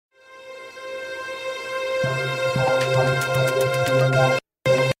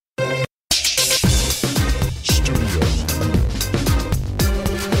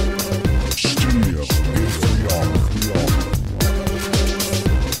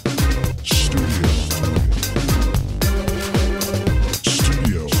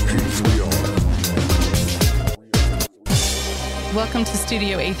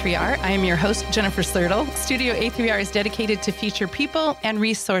Studio A3R. I am your host, Jennifer Slurtle. Studio A3R is dedicated to feature people and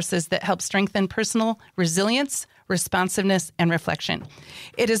resources that help strengthen personal resilience, responsiveness, and reflection.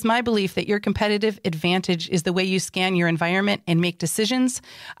 It is my belief that your competitive advantage is the way you scan your environment and make decisions.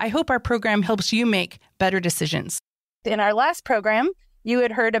 I hope our program helps you make better decisions. In our last program, you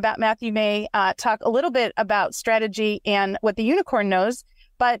had heard about Matthew May talk a little bit about strategy and what the unicorn knows,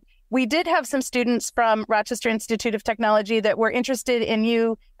 but we did have some students from Rochester Institute of Technology that were interested in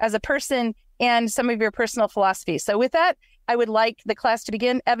you as a person and some of your personal philosophy. So with that, I would like the class to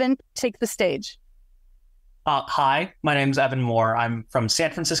begin. Evan, take the stage. Hi, my name is Evan Moore. I'm from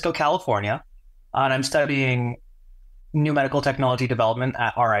San Francisco, California, and I'm studying new medical technology development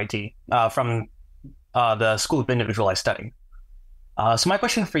at RIT from the School of Individualized Study. So my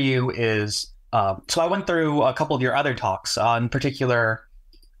question for you is, so I went through a couple of your other talks, in particular,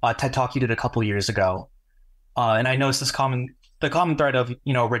 TED Talk you did a couple years ago, and I noticed the common thread of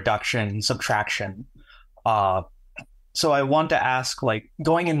reduction, subtraction. So I want to ask, like,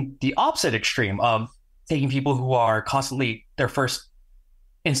 going in the opposite extreme of taking people who are constantly, their first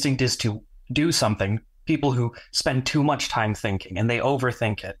instinct is to do something, people who spend too much time thinking and they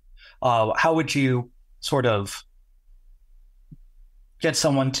overthink it. How would you sort of get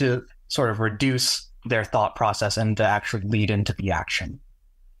someone to sort of reduce their thought process and to actually lead into the action?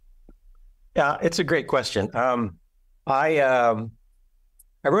 Yeah, it's a great question. I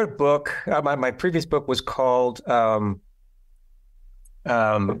wrote a book. My previous book was called Winning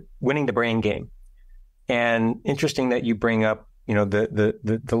the Brain Game. And interesting that you bring up,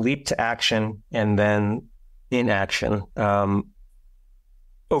 the leap to action and then inaction,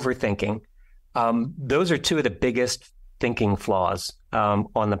 overthinking. Those are two of the biggest thinking flaws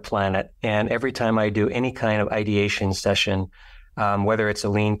on the planet. And every time I do any kind of ideation session, whether it's a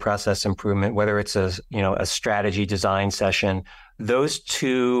lean process improvement, whether it's a strategy design session, those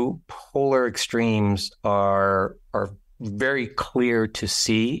two polar extremes are very clear to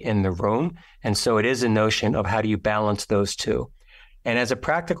see in the room. And so it is a notion of how do you balance those two. And as a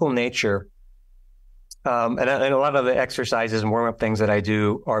practical nature, and a lot of the exercises and warm-up things that I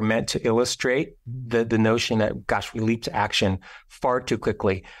do are meant to illustrate the notion that, gosh, we leap to action far too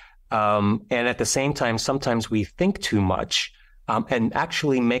quickly. And at the same time, sometimes we think too much and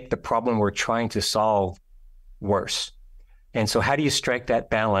actually make the problem we're trying to solve worse. And so how do you strike that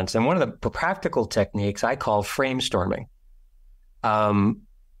balance? And one of the practical techniques I call frame storming. I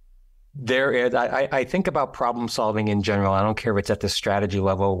think about problem solving in general. I don't care if it's at the strategy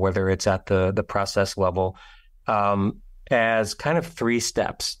level, whether it's at the process level, as kind of three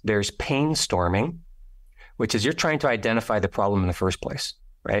steps. There's pain storming, which is you're trying to identify the problem in the first place,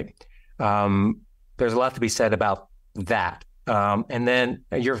 right? There's a lot to be said about that. And then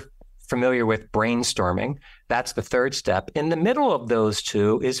you're familiar with brainstorming. That's the third step. In the middle of those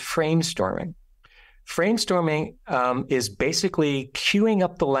two is framestorming. Framestorming is basically queuing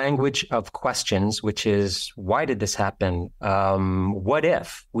up the language of questions, which is, why did this happen? What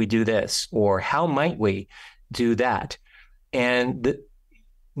if we do this? Or how might we do that? And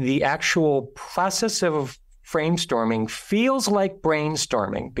the actual process of framestorming feels like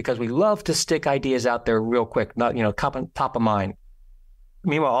brainstorming because we love to stick ideas out there real quick, not, top of mind.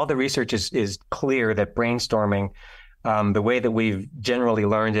 Meanwhile, all the research is clear that brainstorming, the way that we've generally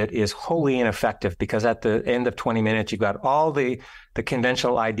learned it, is wholly ineffective because at the end of 20 minutes, you've got all the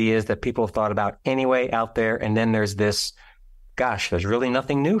conventional ideas that people have thought about anyway out there. And then there's this, gosh, there's really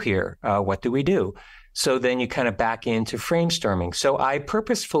nothing new here. What do we do? So then you kind of back into framestorming. So I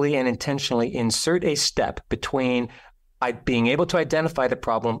purposefully and intentionally insert a step between being able to identify the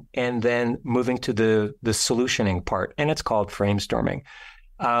problem and then moving to the solutioning part. And it's called framestorming.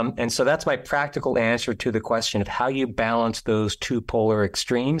 And so that's my practical answer to the question of how you balance those two polar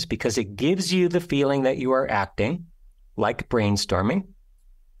extremes, because it gives you the feeling that you are acting like brainstorming.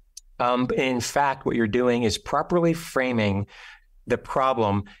 In fact, what you're doing is properly framing the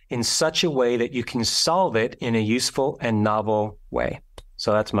problem in such a way that you can solve it in a useful and novel way.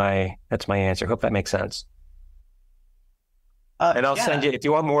 So that's my answer. Hope that makes sense. And I'll send you, if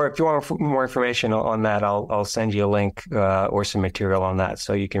you want more information on that, I'll send you a link or some material on that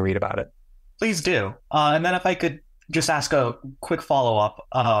so you can read about it. Please do. And then if I could just ask a quick follow-up,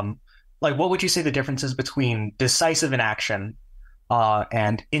 what would you say the difference is between decisive inaction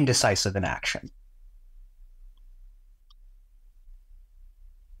and indecisive inaction?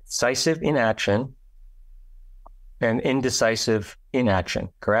 Decisive inaction and indecisive inaction,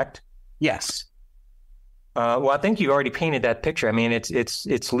 correct? Yes. Well, I think you already painted that picture. I mean,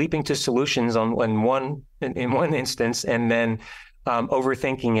 it's leaping to solutions in one instance and then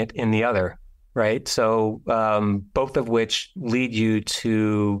overthinking it in the other. right? So both of which lead you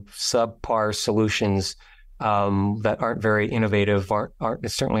to subpar solutions that aren't very innovative,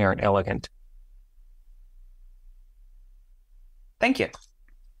 certainly aren't elegant. Thank you.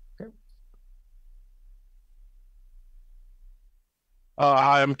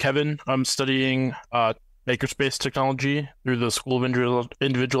 Hi, I'm Kevin. I'm studying makerspace technology through the School of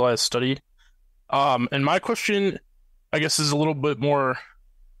Individualized Study. And my question, I guess, is a little bit more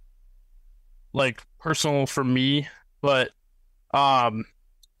like personal for me, but as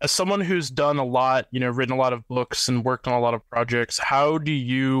someone who's done a lot, written a lot of books and worked on a lot of projects, how do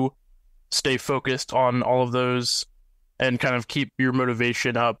you stay focused on all of those and kind of keep your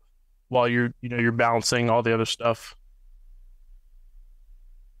motivation up while you're balancing all the other stuff?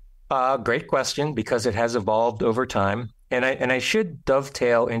 Great question, because it has evolved over time. And I should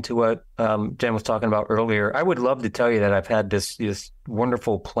dovetail into what Jen was talking about earlier. I would love to tell you that I've had this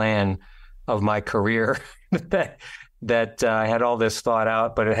wonderful plan of my career that I had all this thought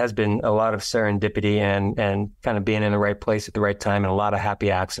out, but it has been a lot of serendipity and kind of being in the right place at the right time and a lot of happy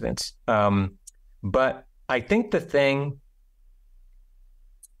accidents. But I think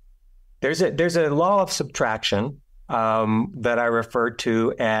there's a law of subtraction that I referred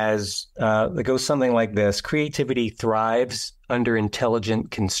to as, it goes something like this: creativity thrives under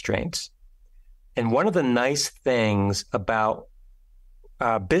intelligent constraints. And one of the nice things about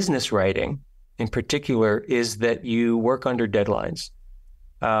business writing in particular is that you work under deadlines.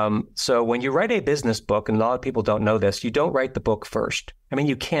 So when you write a business book, and a lot of people don't know this, you don't write the book first. I mean,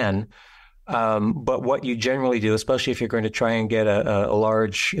 you can, but what you generally do, especially if you're going to try and get a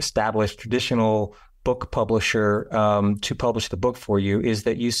large, established, traditional book publisher to publish the book for you, is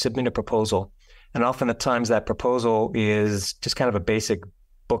that you submit a proposal. And often at times that proposal is just kind of a basic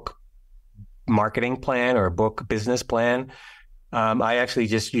book marketing plan or a book business plan. I actually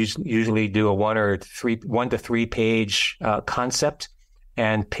just usually do a 1 to 3 page concept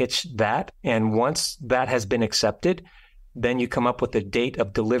and pitch that. And once that has been accepted, then you come up with the date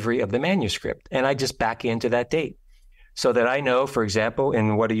of delivery of the manuscript. And I just back into that date, so that I know, for example,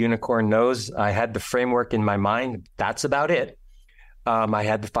 in What a Unicorn Knows, I had the framework in my mind. That's about it. I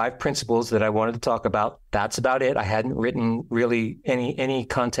had the 5 principles that I wanted to talk about. That's about it. I hadn't written really any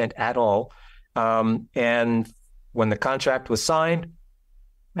content at all. And when the contract was signed,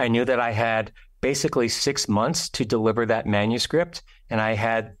 I knew that I had basically 6 months to deliver that manuscript. And I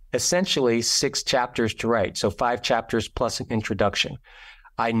had essentially 6 chapters to write. So 5 chapters plus an introduction.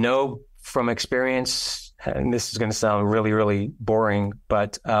 I know from experience, and this is going to sound really, really boring,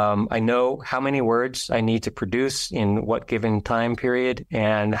 but I know how many words I need to produce in what given time period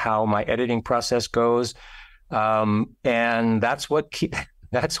and how my editing process goes. And that's what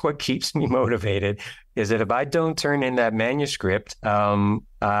keeps me motivated, is that if I don't turn in that manuscript, I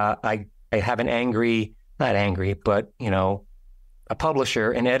have a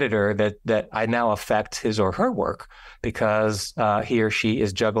publisher, an editor that I now affect his or her work, because he or she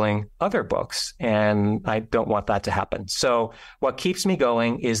is juggling other books, and I don't want that to happen. So what keeps me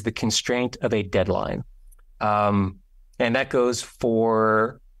going is the constraint of a deadline. And that goes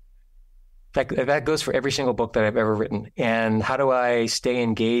for every single book that I've ever written. And how do I stay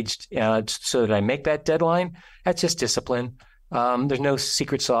engaged so that I make that deadline? That's just discipline. There's no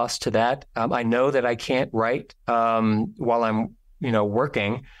secret sauce to that. I know that I can't write while I'm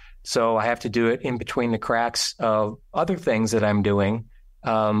working. So I have to do it in between the cracks of other things that I'm doing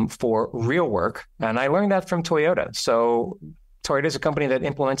for real work. And I learned that from Toyota. So Toyota is a company that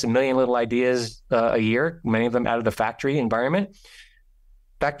implements 1 million little ideas a year, many of them out of the factory environment.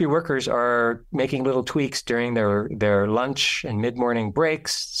 Factory workers are making little tweaks during their lunch and mid-morning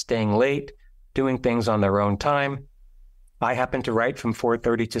breaks, staying late, doing things on their own time. I happen to write from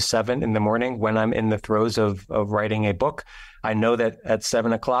 4:30 to 7 in the morning when I'm in the throes of writing a book. I know that at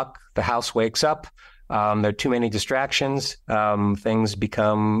 7 o'clock, the house wakes up. There are too many distractions. Things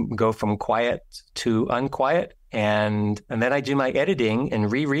go from quiet to unquiet. And then I do my editing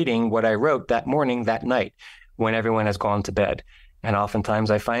and rereading what I wrote that morning, that night, when everyone has gone to bed. And oftentimes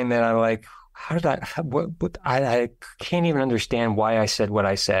I find that I'm like, I can't even understand why I said what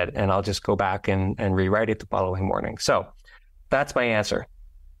I said. And I'll just go back and rewrite it the following morning. So that's my answer.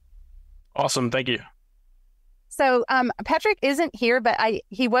 Awesome. Thank you. So Patrick isn't here, but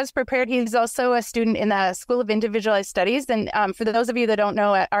he was prepared. He's also a student in the School of Individualized Studies. And for those of you that don't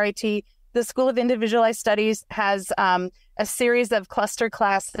know, at RIT, the School of Individualized Studies has a series of cluster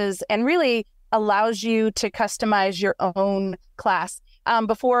classes and really allows you to customize your own class.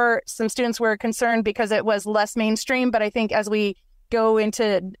 Before, some students were concerned because it was less mainstream, but I think as we go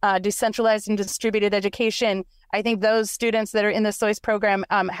into decentralized and distributed education, I think those students that are in the SOIS program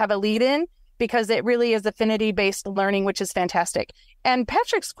have a lead-in, because it really is affinity-based learning, which is fantastic. And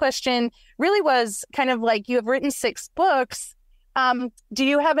Patrick's question really was kind of like, you have written 6 books. Do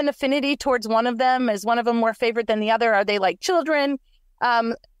you have an affinity towards one of them? Is one of them more favorite than the other? Are they like children?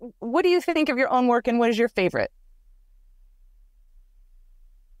 What do you think of your own work, and what is your favorite?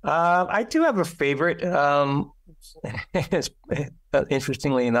 I do have a favorite.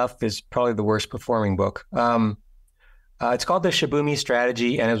 Interestingly enough, is probably the worst performing book. It's called The Shibumi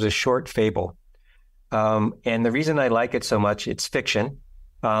Strategy, and it was a short fable. And the reason I like it so much, it's fiction,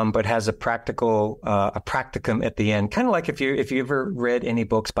 but has a practicum at the end. Kind of like if you ever read any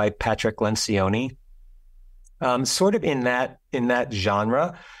books by Patrick Lencioni, sort of in that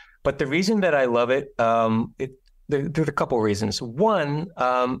genre. But the reason that I love it, there are a couple of reasons. One,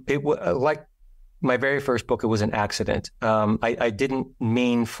 like my very first book, it was an accident. I didn't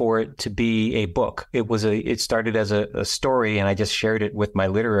mean for it to be a book. It started as a story, and I just shared it with my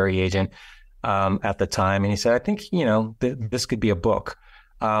literary agent at the time, and he said, "I think this could be a book."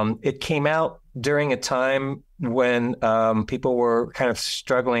 It came out during a time when people were kind of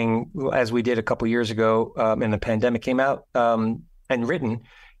struggling, as we did a couple years ago, and the pandemic came out and written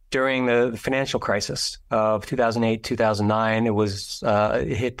during the financial crisis of 2008, 2009.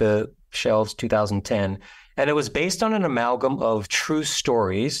 It hit the shelves 2010, and it was based on an amalgam of true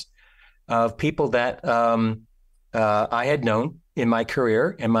stories of people that I had known in my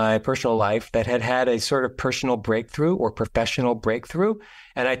career, in my personal life, that had a sort of personal breakthrough or professional breakthrough.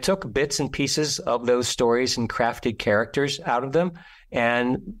 And I took bits and pieces of those stories and crafted characters out of them.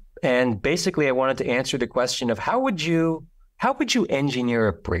 And basically I wanted to answer the question of how would you engineer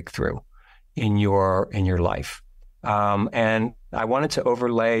a breakthrough in your life? And I wanted to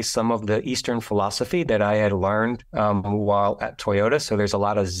overlay some of the Eastern philosophy that I had learned while at Toyota. So there's a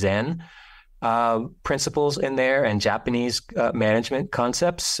lot of Zen principles in there and Japanese management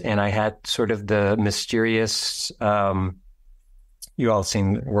concepts. And I had sort of the mysterious, you all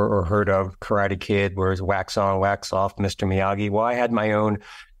seen or heard of Karate Kid, where it's wax on, wax off, Mr. Miyagi. Well, I had my own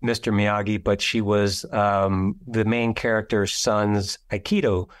Mr. Miyagi, but she was the main character's son's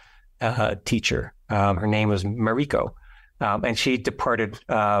Aikido teacher. Her name was Mariko. And she departed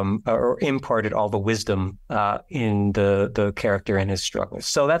or imparted all the wisdom in the character and his struggles.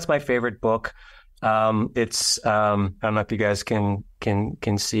 So that's my favorite book. It's I don't know if you guys can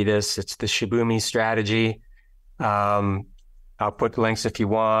see this. It's The Shibumi Strategy. I'll put links if you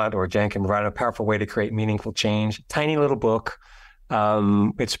want, or Jen can provide a powerful way to create meaningful change. Tiny little book.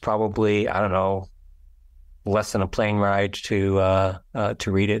 It's probably, I don't know, less than a plane ride to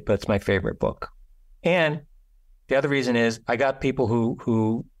read it, but it's my favorite book. And the other reason is I got people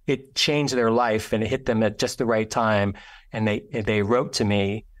who it changed their life and it hit them at just the right time. And they wrote to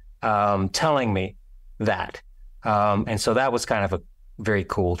me telling me that. And so that was kind of a very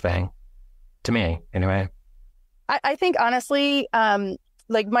cool thing to me anyway. I think honestly,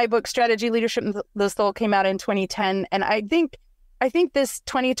 like my book, Strategy, Leadership, and the Soul came out in 2010. And I think this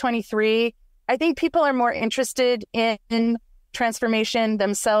 2023, I think people are more interested in transformation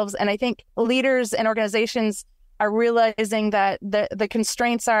themselves. And I think leaders and organizations are realizing that the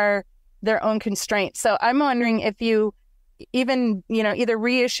constraints are their own constraints. So I'm wondering if you even, either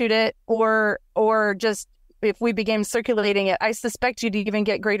reissued it or just if we began circulating it. I suspect you'd even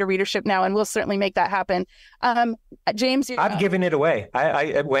get greater readership now, and we'll certainly make that happen. James, I've given it away.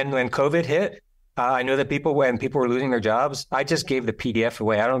 I when COVID hit, I know that when people were losing their jobs, I just gave the PDF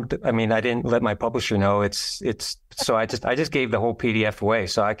away. I didn't let my publisher know. So I just gave the whole PDF away.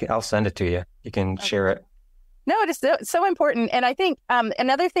 So I'll send it to you. You can share it. No, it is so important. And I think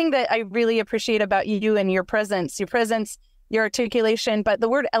another thing that I really appreciate about you and your presence, your articulation, but the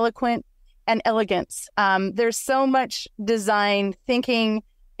word eloquent and elegance. There's so much design thinking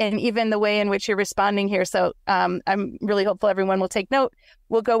and even the way in which you're responding here. So I'm really hopeful everyone will take note.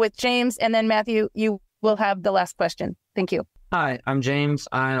 We'll go with James, and then Matthew, you will have the last question. Thank you. Hi, I'm James.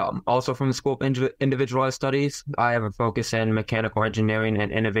 I'm also from the School of Individualized Studies. I have a focus in mechanical engineering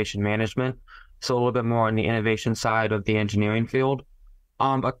and innovation management. So a little bit more on the innovation side of the engineering field.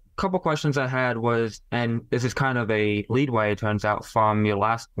 A couple questions I had was, and this is kind of a leadway, it turns out, from your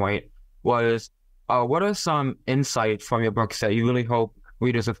last point, was what are some insights from your books that you really hope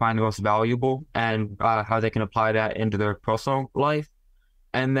readers will find the most valuable, and how they can apply that into their personal life?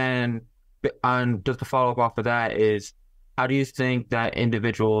 And then just to follow up off of that is, how do you think that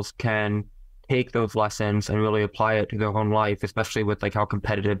individuals can take those lessons and really apply it to their own life, especially with how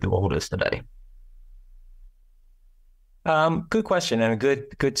competitive the world is today? Good question, and a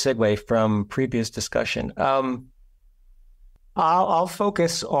good segue from previous discussion. I'll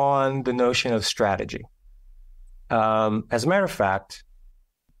focus on the notion of strategy. As a matter of fact,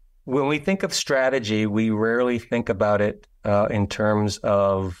 when we think of strategy, we rarely think about it in terms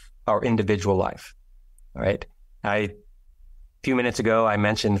of our individual life. All right. A few minutes ago, I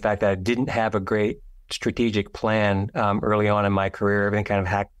mentioned the fact that I didn't have a great strategic plan early on in my career. Everything kind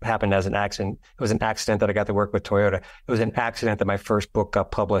of happened as an accident. It was an accident that I got to work with Toyota. It was an accident that my first book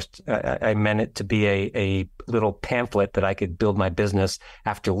got published. I meant it to be a little pamphlet that I could build my business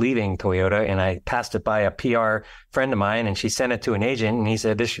after leaving Toyota. And I passed it by a PR friend of mine, and she sent it to an agent, and he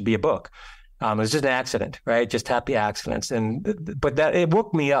said, this should be a book. It was just an accident, right? Just happy accidents. But that it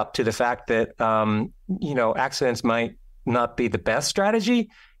woke me up to the fact that, accidents might not be the best strategy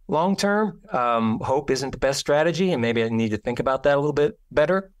long term. Hope isn't the best strategy, and maybe I need to think about that a little bit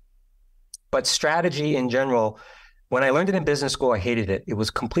better. But strategy in general, when I learned it in business school, I hated it. It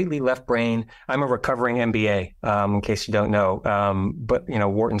was completely left brain. I'm a recovering MBA, in case you don't know. But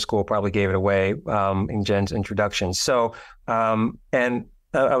Wharton School probably gave it away in Jen's introduction. So,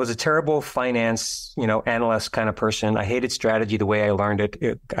 I was a terrible finance, analyst kind of person. I hated strategy the way I learned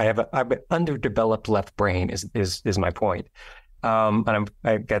it. I have an underdeveloped left brain is my point. And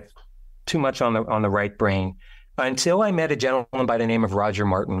I got too much on the right brain until I met a gentleman by the name of Roger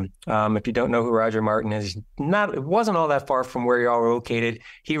Martin. If you don't know who Roger Martin is, it wasn't all that far from where you all are located.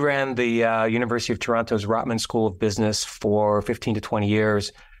 He ran the University of Toronto's Rotman School of Business for 15 to 20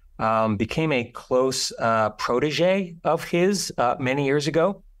 years. Became a close protege of his many years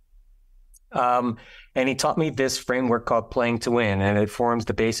ago. And he taught me this framework called Playing to Win, and it forms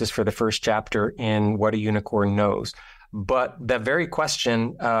the basis for the first chapter in What a Unicorn Knows. But the very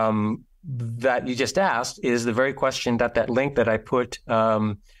question that you just asked is the very question that link that I put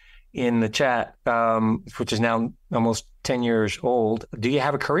in the chat, which is now almost 10 years old. Do you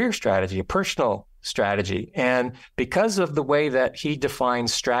have a career strategy, a personal strategy? And because of the way that he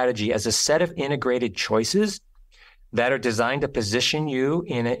defines strategy as a set of integrated choices that are designed to position you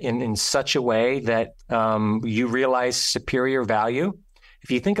in such a way that you realize superior value. If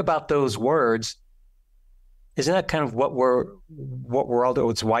you think about those words, isn't that kind of what we're all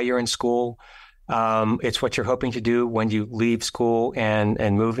doing? It's why you're in school. It's what you're hoping to do when you leave school and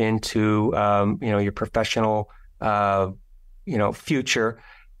move into your professional future.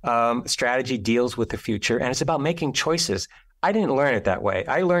 Strategy deals with the future, and it's about making choices. I didn't learn it that way.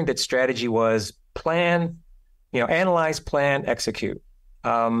 I learned that strategy was plan, analyze, plan, execute.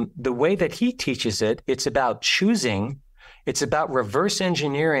 The way that he teaches it, it's about choosing. It's about reverse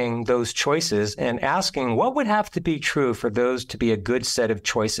engineering those choices and asking what would have to be true for those to be a good set of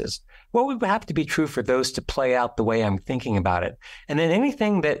choices. What would have to be true for those to play out the way I'm thinking about it? And then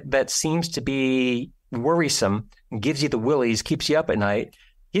anything that seems to be worrisome, gives you the willies, keeps you up at night,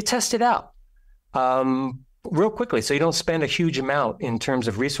 you test it out real quickly so you don't spend a huge amount in terms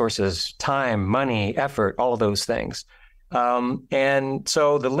of resources, time, money, effort, all of those things. And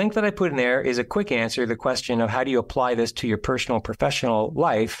so the link that I put in there is a quick answer to the question of how do you apply this to your personal, professional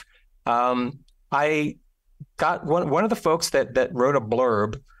life. I got one of the folks that wrote a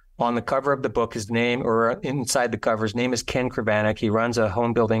blurb on the cover of the book. His name, or inside the cover, his name is Ken Kravanek. He runs a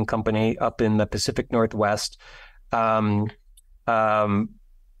home building company up in the Pacific Northwest.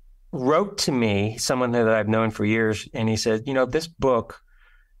 Wrote to me, someone that I've known for years, and he said, this book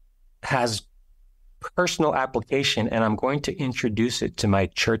has personal application, and I'm going to introduce it to my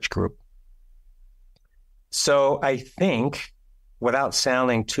church group. So I think, without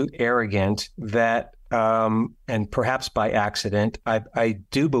sounding too arrogant, that, and perhaps by accident, I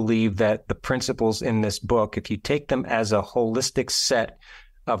do believe that the principles in this book, if you take them as a holistic set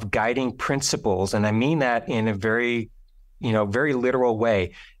of guiding principles, and I mean that in a very, very literal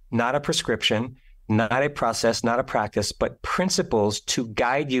way, not a prescription, not a process, not a practice, but principles to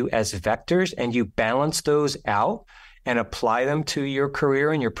guide you as vectors, and you balance those out and apply them to your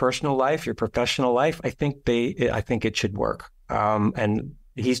career and your personal life, your professional life. I think it should work. And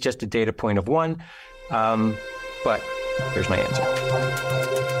he's just a data point of one. But here's my answer.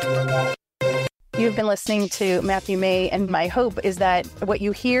 You've been listening to Matthew May, and my hope is that what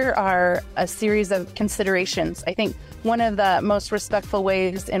you hear are a series of considerations. I think one of the most respectful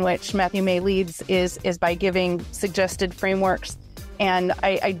ways in which Matthew May leads is by giving suggested frameworks. And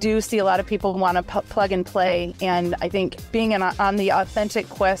I do see a lot of people want to plug and play. And I think being on the authentic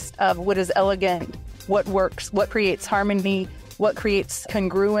quest of what is elegant, what works, what creates harmony, what creates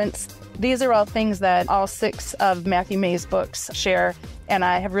congruence, these are all things that all 6 of Matthew May's books share. And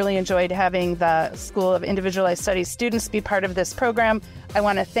I have really enjoyed having the School of Individualized Studies students be part of this program. I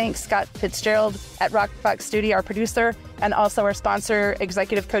want to thank Scott Fitzgerald at Rockbox Studio, our producer, and also our sponsor,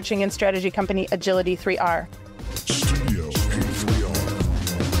 executive coaching and strategy company, Agility 3R.